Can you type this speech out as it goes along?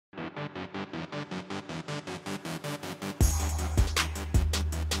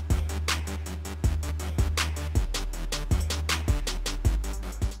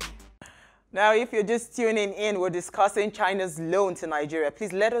Now, if you're just tuning in, we're discussing China's loan to Nigeria.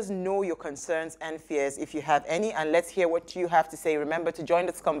 Please let us know your concerns and fears if you have any, and let's hear what you have to say. Remember to join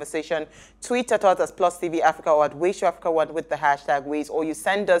this conversation. Tweet at us as Plus TV Africa or at Wayshow Africa 1 with the hashtag Ways, or you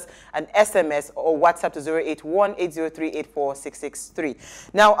send us an SMS or WhatsApp to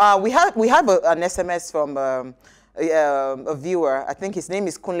 081-803-84663. Now, we have an SMS from a viewer. I think his name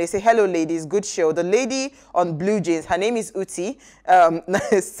is Kunle. Say, hello ladies, good show. The lady on blue jeans, her name is Uti,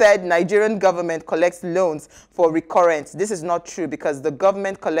 said Nigerian government collects loans for recurrent. This is not true because the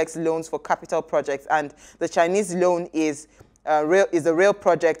government collects loans for capital projects, and the Chinese loan is a real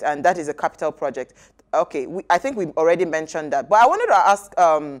project, and that is a capital project. Okay, I think we already mentioned that, but I wanted to ask,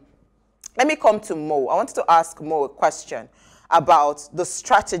 let me come to Mo. I wanted to ask Mo a question about the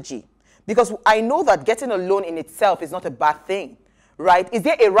strategy. Because I know that getting a loan in itself is not a bad thing, right? Is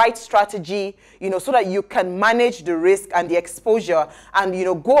there a right strategy, so that you can manage the risk and the exposure and,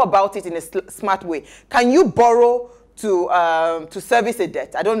 go about it in a smart way? Can you borrow to service a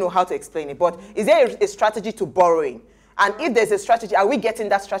debt? I don't know how to explain it, but is there a strategy to borrowing? And if there's a strategy, are we getting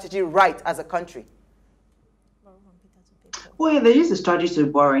that strategy right as a country? Well, there is a strategy to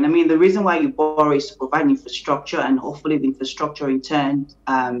borrowing. I mean, the reason why you borrow is to provide infrastructure, and hopefully the infrastructure in turn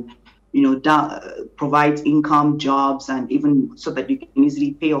provides income, jobs, and even so that you can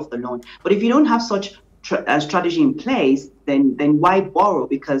easily pay off the loan. But if you don't have such a strategy in place, then why borrow?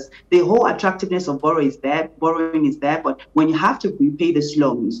 Because the whole attractiveness of borrowing is there, but when you have to repay these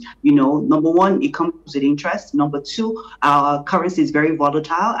loans, number one, it comes with interest. Number two, our currency is very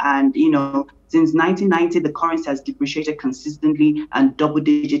volatile, and since 1990, the currency has depreciated consistently and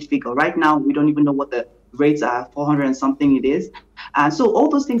double-digit figure. Right now, we don't even know what the rates are, 400 and something it is. So all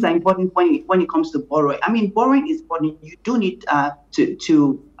those things are important when it comes to borrowing. I mean, borrowing is important. You do need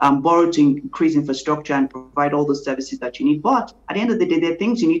to borrow to increase infrastructure and provide all those services that you need. But at the end of the day, there are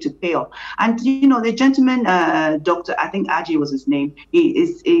things you need to pay off. And the gentleman, Dr. I think Aji was his name,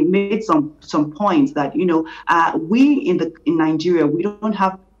 he made some points that we in Nigeria, we don't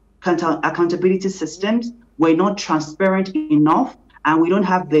have accountability systems. We're not transparent enough, and we don't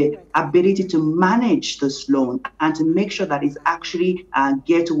have the ability to manage this loan and to make sure that it's actually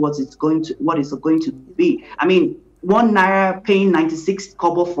get to what it's going to be. I mean, 1 naira paying 96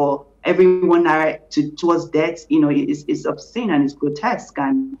 kobo for every 1 naira towards debt, is obscene and it's grotesque.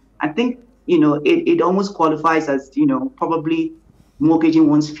 And I think, it almost qualifies as, probably mortgaging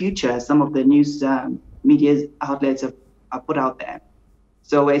one's future, as some of the news media outlets have put out there.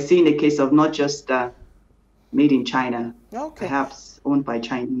 So we're seeing the case of not just made in China, perhaps owned by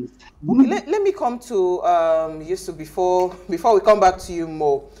Chinese. Let me come to Yusuf before we come back to you,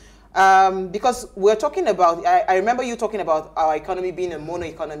 Mo. Because we're talking about, I remember you talking about our economy being a mono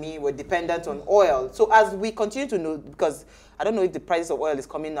economy, we're dependent on oil. So as we continue to know, because I don't know if the price of oil is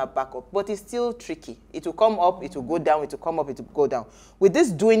coming up back up, but it's still tricky. It will come up, it will go down, it will come up, it will go down. With this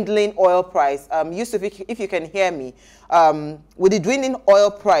dwindling oil price, Yusuf, if you can hear me, with the dwindling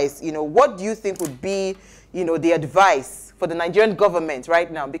oil price, what do you think would be, the advice for the Nigerian government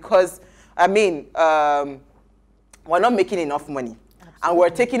right now? Because, I mean, we're not making enough money. Absolutely. And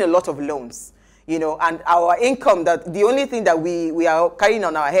we're taking a lot of loans, and our income, that the only thing that we are carrying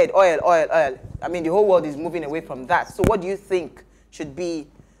on our head, oil. I mean, the whole world is moving away from that. So what do you think should be,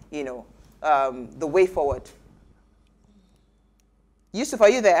 the way forward? Yusuf, are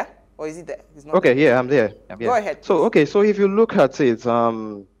you there? Or is he there? He's not okay, there. Yeah, I'm there. Go ahead. So, okay, so if you look at it,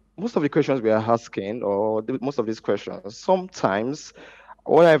 most of the questions we are asking, or most of these questions, sometimes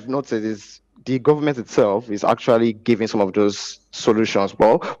what I've noticed is the government itself is actually giving some of those solutions.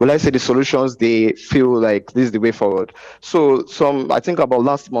 Well, when I say the solutions, they feel like this is the way forward. So I think about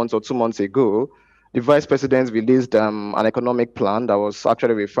last month or 2 months ago, the vice president released an economic plan that was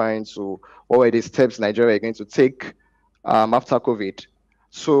actually referring to what were the steps Nigeria are going to take after COVID.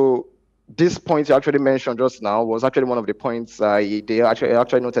 So this point you actually mentioned just now was actually one of the points they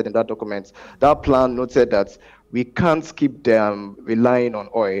actually noted in that document. That plan noted that we can't keep them relying on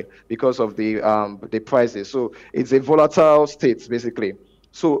oil because of the prices. So it's a volatile state, basically.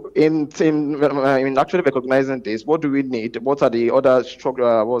 So in actually recognizing this, what do we need? What are the other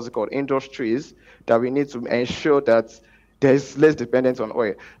industries that we need to ensure that there is less dependence on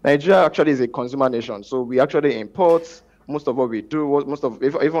oil? Nigeria actually is a consumer nation, so we actually import most of what we do.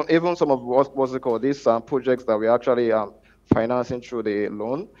 Even some of these projects that we actually financing through the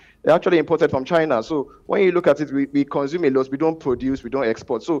loan, they're actually imported from China. So when you look at it, we consume a lot, we don't produce, we don't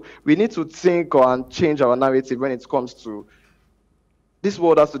export. So we need to think and change our narrative when it comes to this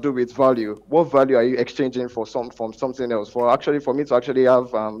world has to do with value. What value are you exchanging for from something else? For me to actually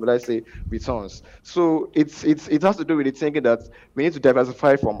have let's say returns. So it has to do with the thinking that we need to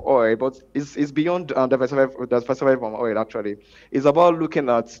diversify from oil, but it's beyond diversify from oil actually. It's about looking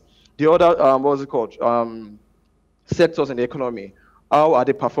at the other what's it called? Sectors in the economy. How are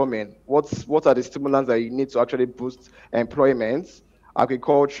they performing? What are the stimulants that you need to actually boost employment,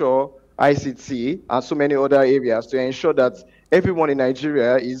 agriculture, ICT, and so many other areas to ensure that everyone in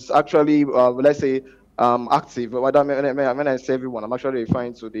Nigeria is actually, let's say, active. When I say everyone, I'm actually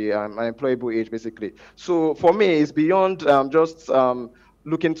referring to the unemployable age, basically. So for me, it's beyond just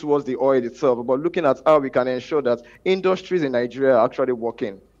looking towards the oil itself, but looking at how we can ensure that industries in Nigeria are actually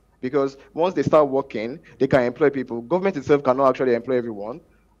working, because once they start working, they can employ people. Government itself cannot actually employ everyone.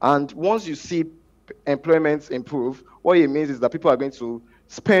 And once you see employment improve, what it means is that people are going to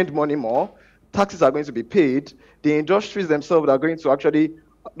spend money more, taxes are going to be paid, the industries themselves are going to actually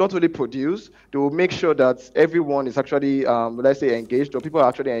not only produce, they will make sure that everyone is actually, let's say, engaged, or people are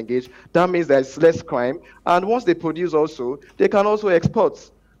actually engaged. That means there's less crime. And once they produce also, they can also export.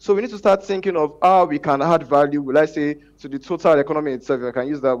 So we need to start thinking of how we can add value, will I say, to the total economy itself, if I can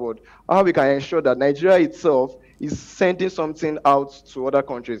use that word. How we can ensure that Nigeria itself is sending something out to other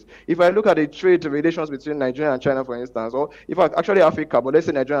countries. If I look at the trade relations between Nigeria and China, for instance, or if I actually Africa, but let's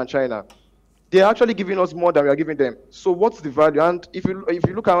say Nigeria and China, they're actually giving us more than we are giving them. So what's the value? And if you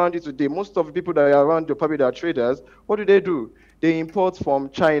look around it today, most of the people that are around you, probably that are traders, what do? They import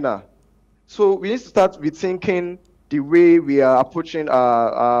from China. So we need to start rethinking the way we are approaching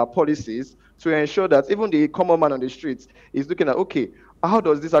our policies to ensure that even the common man on the streets is looking at, okay, how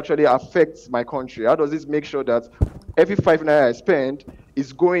does this actually affect my country? How does this make sure that every 5 naira I spend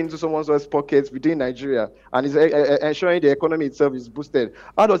is going into someone else's pockets within Nigeria and is ensuring the economy itself is boosted?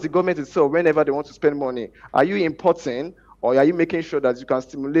 How does the government itself, whenever they want to spend money, are you importing, or are you making sure that you can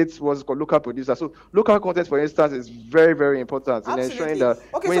stimulate what's called local producers? So local content, for instance, is very, very important in ensuring that.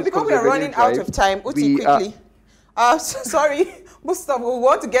 Okay, so because we are running out of time, Uti, quickly. Sorry, Mustafa, we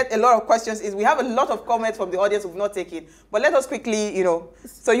want to get a lot of questions. We have a lot of comments from the audience we've not taken. But let us quickly,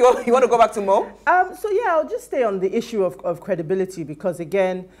 so you want to go back to Mo? So yeah, I'll just stay on the issue of credibility, because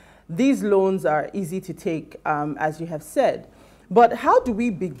again, these loans are easy to take, as you have said. But how do we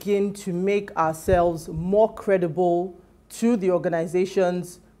begin to make ourselves more credible to the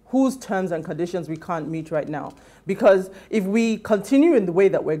organizations whose terms and conditions we can't meet right now? Because if we continue in the way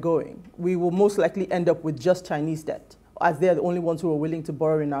that we're going, we will most likely end up with just Chinese debt, as they're the only ones who are willing to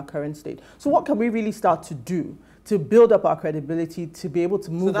borrow in our current state. So what can we really start to do to build up our credibility, to be able to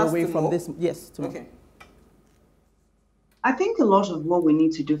move away from this? Yes. Okay. I think a lot of what we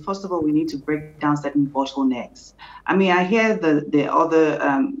need to do, first of all, we need to break down certain bottlenecks. I mean, I hear the other,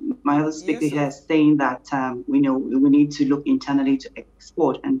 my other speaker here saying that, we need to look internally to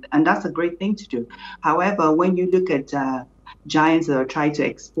export, and that's a great thing to do. However, when you look at giants that are trying to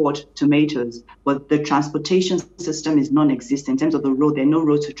export tomatoes, but the transportation system is non-existent in terms of the road. There are no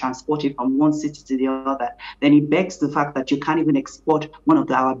roads to transport it from one city to the other. Then it begs the fact that you can't even export one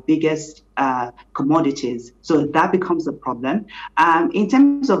of our biggest commodities. So that becomes a problem. In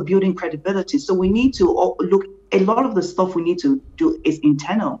terms of building credibility, so we need to look. A lot of the stuff we need to do is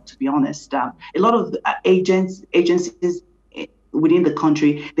internal, to be honest. A lot of agencies within the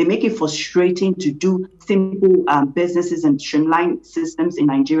country, they make it frustrating to do simple businesses and streamline systems in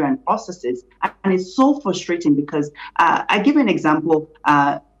Nigeria and processes. And it's so frustrating because I give an example.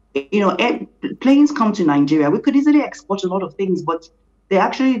 Planes come to Nigeria. We could easily export a lot of things, but they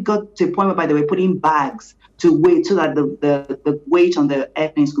actually got to a point where they were putting bags to weight so that the weight on the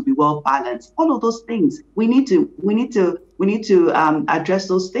airplanes could be well balanced. All of those things we need to address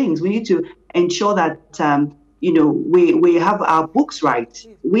those things. We need to ensure that we have our books right.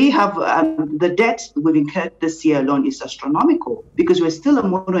 We have the debt we've incurred this year alone is astronomical because we're still a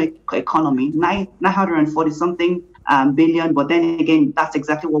mono economy, 940 something billion. But then again, that's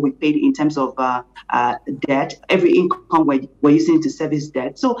exactly what we paid in terms of debt. Every income we're using to service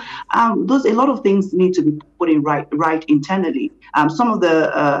debt. So a lot of things need to be put in right internally. Some of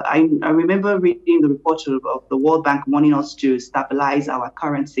the I remember reading the report of the World Bank wanting us to stabilize our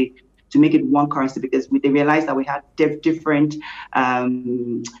currency, to make it one currency, because they realized that we had different,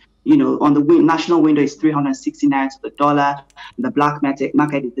 on the national window is 369 to the dollar, the black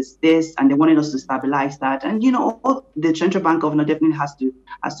market is this, and they wanted us to stabilize that. And the central bank governor definitely has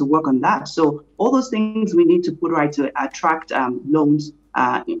to work on that. So all those things we need to put right to attract loans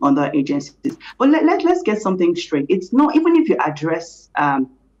on the agencies. But let's get something straight. It's not, even if you address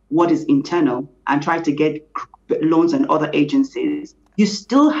what is internal and try to get loans and other agencies, you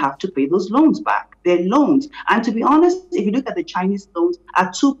still have to pay those loans back. their loans. And to be honest, if you look at the Chinese loans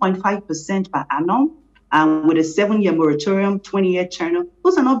at 2.5% per annum, and with a 7-year moratorium, 20-year tenor,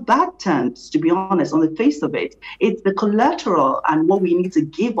 those are not bad terms, to be honest, on the face of it. It's the collateral and what we need to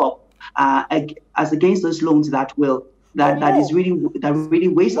give up as against those loans that really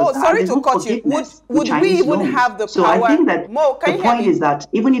wastes us. Sorry to cut you. Would we even have the power? So I think that the point is that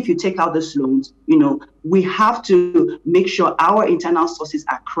even if you take out those loans, we have to make sure our internal sources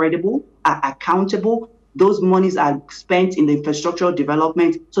are credible, are accountable. Those monies are spent in the infrastructural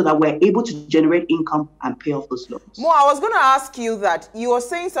development so that we're able to generate income and pay off those loans. Mo, I was going to ask you that you were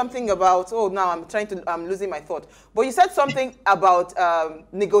saying something about, now I'm losing my thought. But you said something about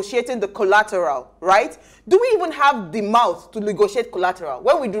negotiating the collateral, right? Do we even have the mouth to negotiate collateral?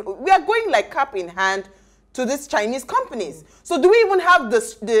 When we are going like cap in hand to these Chinese companies. So do we even have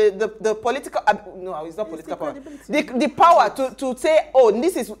the political, no, it's not political power, the power to say, oh,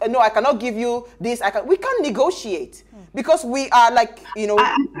 this is, no, I cannot give you this, we can't negotiate because we are like,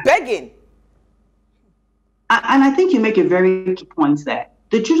 begging. And I think you make a very key point there.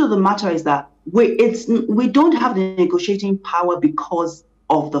 The truth of the matter is that we don't have the negotiating power because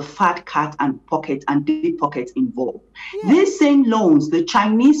of the fat cat and deep pockets involved. Yeah. These same loans, the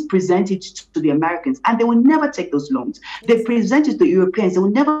Chinese present it to the Americans, and they will never take those loans. They present it to the Europeans, they will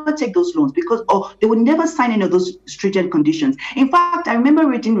never take those loans because they will never sign any of those stringent conditions. In fact, I remember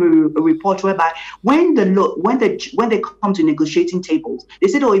reading a report whereby when they come to negotiating tables, they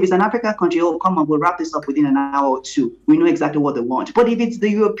said, oh, if it's an African country, oh, come on, we'll wrap this up within an hour or two. We know exactly what they want. But if it's the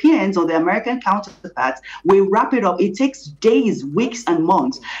Europeans or the American counterparts, we wrap it up. It takes days, weeks, and months.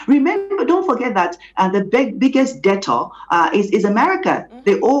 Remember, don't forget that the biggest debtor is America.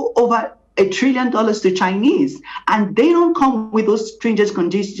 They owe over $1 trillion to Chinese, and they don't come with those stringent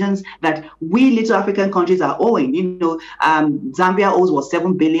conditions that we little African countries are owing. Zambia owes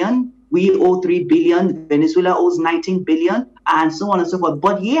 7 billion. We owe 3 billion. Venezuela owes 19 billion, and so on and so forth.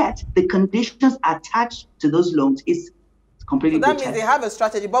 But yet, the conditions attached to those loans is completely so that means they have a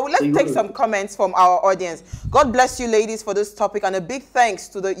strategy. But let's take some comments from our audience. God bless you, ladies, for this topic, and a big thanks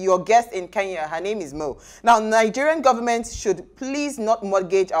to your guest in Kenya. Her name is Mo. Now, Nigerian government should please not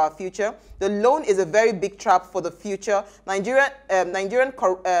mortgage our future. The loan is a very big trap for the future. Nigerian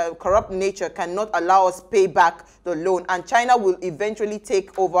corrupt nature cannot allow us pay back the loan, and China will eventually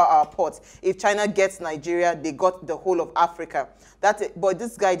take over our ports. If China gets Nigeria, they got the whole of Africa. That's it. But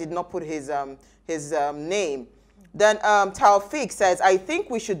this guy did not put his name. Then Taufik says, I think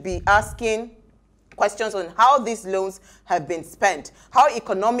we should be asking questions on how these loans have been spent. How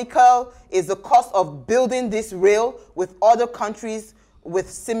economical is the cost of building this rail with other countries with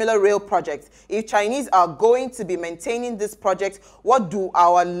similar rail projects? If Chinese are going to be maintaining this project, what do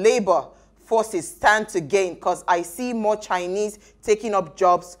our labor forces stand to gain? Because I see more Chinese taking up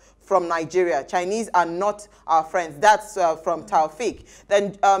jobs from Nigeria. Chinese are not our friends. That's from Taufik.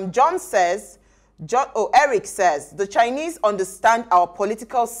 Then Eric says, the Chinese understand our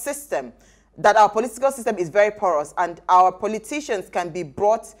political system, that our political system is very porous and our politicians can be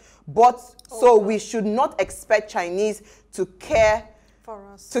bought, so we should not expect Chinese to care for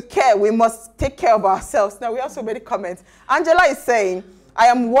us. We must take care of ourselves. Now, we have so many comments. Angela is saying, I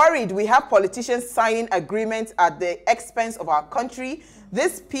am worried we have politicians signing agreements at the expense of our country.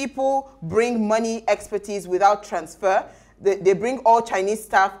 These people bring money, expertise without transfer. They bring all Chinese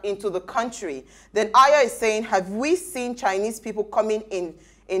staff into the country. Then Aya is saying, have we seen Chinese people coming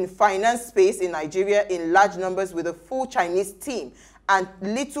in finance space in Nigeria in large numbers with a full Chinese team and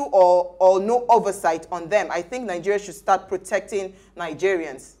little or no oversight on them? I think Nigeria should start protecting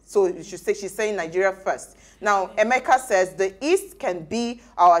Nigerians. So she's saying Nigeria first. Now, Emeka says the East can be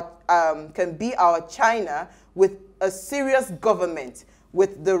our China with a serious government.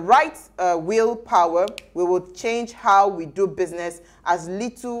 With the right willpower, we will change how we do business as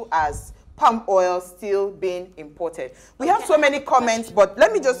little as palm oil still being imported. We have so many comments, but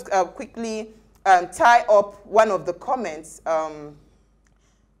let me just quickly tie up one of the comments.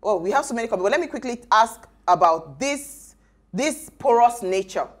 We have so many comments, but let me quickly ask about this porous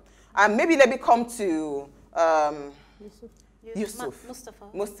nature. And maybe let me come to Yusuf.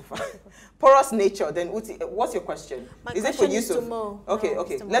 Mustafa. Porous nature. Then Uti, what's your question? Is it for Yusuf? Okay,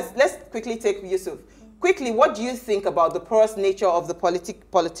 okay. Let's quickly take Yusuf. Quickly, what do you think about the porous nature of the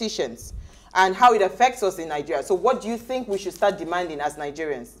politicians and how it affects us in Nigeria? So what do you think we should start demanding as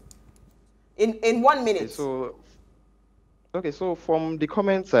Nigerians? In 1 minute. Okay, so from the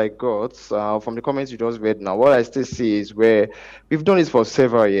comments I got, from the comments you just read now, what I still see is where we've done this for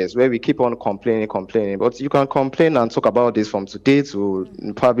several years, where we keep on complaining, but you can complain and talk about this from today to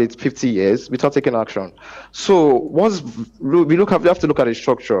probably 50 years without taking action. So once we have to look at the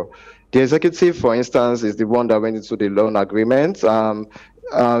structure. The executive, for instance, is the one that went into the loan agreement.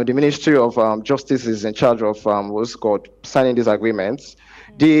 The Ministry of Justice is in charge of what's called signing these agreements.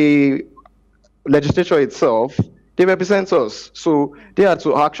 The legislature itself, they represent us. So they are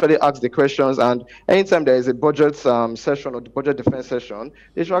to actually ask the questions, and anytime there is a budget session or the budget defense session,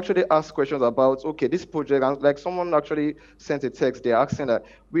 they should actually ask questions about, okay, this project, and like someone actually sent a text, they're asking that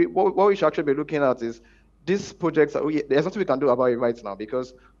what we should actually be looking at is these projects, there's nothing we can do about it right now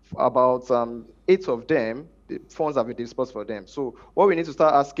because about 8 of them, the funds have been dispersed for them. So what we need to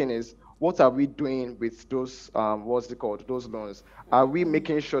start asking is, what are we doing with those, what's it called, those loans? Are we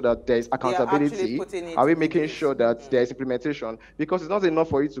making sure that there is accountability? Are we making sure that there is implementation? Because it's not enough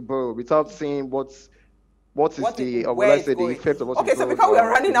for you to borrow without seeing what is the, or will I say, the effect of what okay, so because we are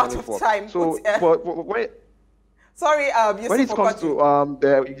running out of time. So sorry, when it comes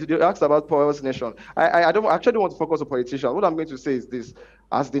to, you asked about porous nation. I don't want to focus on politicians. What I'm going to say is this,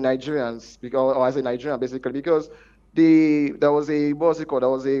 as the Nigerians, or as a Nigerian basically, because there was a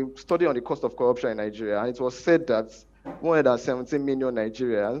study on the cost of corruption in Nigeria, and it was said that 117 million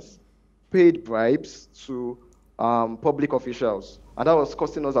Nigerians paid bribes to public officials, and that was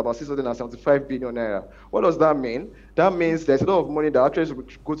costing us about 675 billion naira. What does that mean? That means there's a lot of money that actually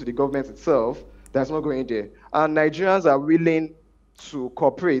should go to the government itself that's not going there, and Nigerians are willing to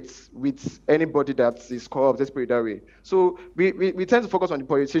cooperate with anybody that is corrupt, let's put it that way. So we tend to focus on the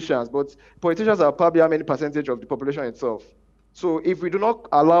politicians, but politicians are probably how many percentage of the population itself. So if we do not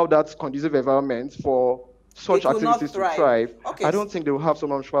allow that conducive environment for such activities to thrive, okay, I don't think they will have so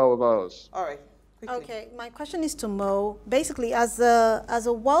much power over us. All right. Quickly. Okay, my question is to Mo. Basically, as a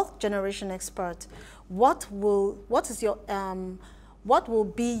wealth generation expert, what will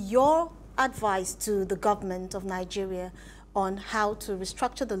be your advice to the government of Nigeria on how to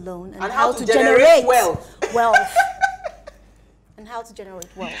restructure the loan and how to generate wealth? And how to generate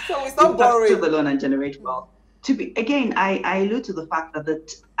wealth. So we stop borrowing the loan and generate wealth. Again, I allude to the fact that the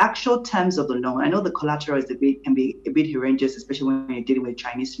actual terms of the loan, I know the collateral is can be a bit horrendous, especially when you're dealing with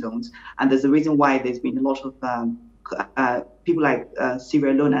Chinese loans. And there's a reason why there's been a lot of people like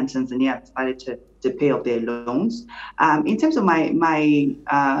Sierra Leone and Tanzania have decided to pay off their loans. In terms of my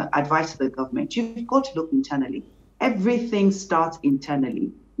advice to the government, you've got to look internally. Everything starts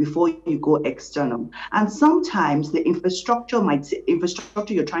internally before you go external. And sometimes the infrastructure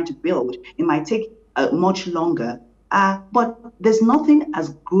you're trying to build, it might take much longer, but there's nothing as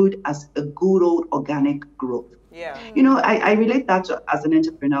good as a good old organic growth. Yeah. You know, I relate that as an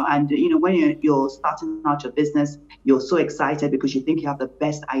entrepreneur. And, you know, when you're starting out your business, you're so excited because you think you have the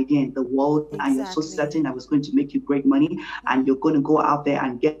best idea in the world. Exactly. And you're so certain that it's going to make you great money. And you're going to go out there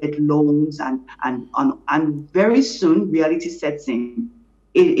and get loans. And very soon, reality sets in.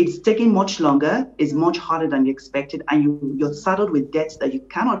 It's taking much longer. It's much harder than you expected. And you're saddled with debts that you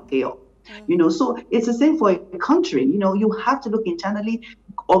cannot pay off. You know, so it's the same for a country. You know, you have to look internally,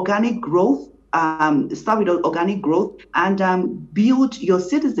 organic growth. Start with organic growth and build your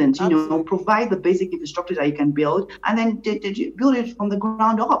citizens, you know, provide the basic infrastructure that you can build, and then build it from the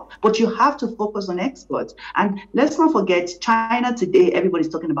ground up. But you have to focus on exports. And let's not forget, China today, everybody's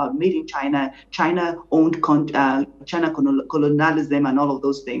talking about made in China, China-owned China colonialism and all of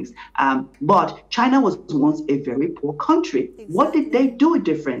those things. But China was once a very poor country. Exactly. What did they do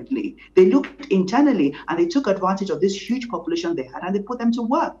differently? They looked internally and they took advantage of this huge population they had and they put them to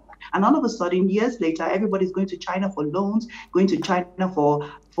work. And all of a sudden, years later, everybody's going to China for loans, going to China for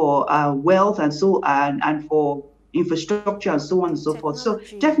wealth and for infrastructure and so on and so forth. So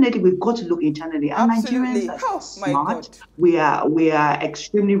definitely, we've got to look internally. And Absolutely. Nigerians are smart. We are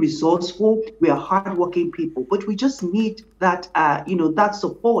extremely resourceful. We are hardworking people, but we just need that that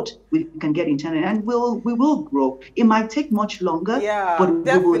support we can get internally, and we will grow. It might take much longer, but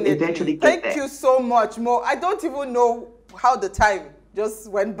definitely. We will eventually get there. Thank you so much, Mo. I don't even know how the time just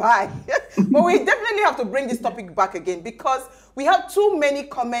went by. But we definitely have to bring this topic back again because we have too many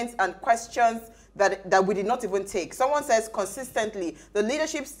comments and questions that we did not even take. Someone says consistently, the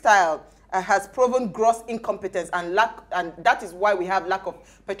leadership style has proven gross incompetence and that is why we have lack of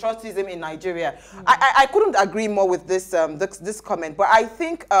patriotism in Nigeria. I couldn't agree more with this this comment, but I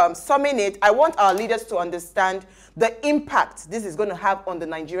think summing it, I want our leaders to understand the impact this is going to have on the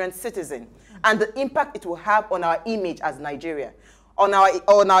Nigerian citizen and the impact it will have on our image as Nigeria, on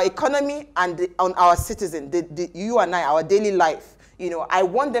our economy and on our citizen, you and I, our daily life. I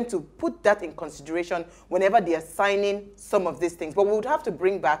want them to put that in consideration whenever they are signing some of these things. But we would have to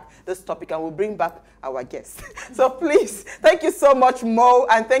bring back this topic, and we'll bring back our guests. So please, thank you so much, Mo,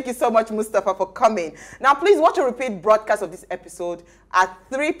 and thank you so much, Mustafa, for coming. Now, please watch a repeat broadcast of this episode at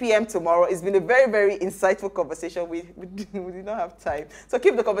 3 p.m. tomorrow. It's been a very, very insightful conversation. We did not have time. So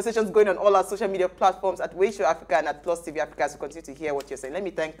keep the conversations going on all our social media platforms at Wage Show Africa and at Plus TV Africa, as we continue to hear what you're saying. Let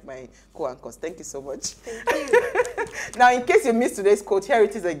me thank my co-anchors. Thank you so much. Thank you. Now, in case you missed today's quote, here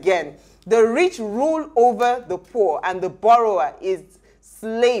it is again. The rich rule over the poor, and the borrower is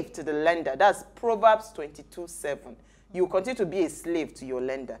slave to the lender. That's Proverbs 22:7. You will continue to be a slave to your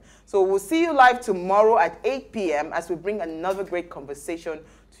lender. So we'll see you live tomorrow at 8 p.m. as we bring another great conversation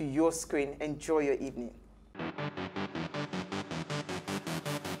to your screen. Enjoy your evening.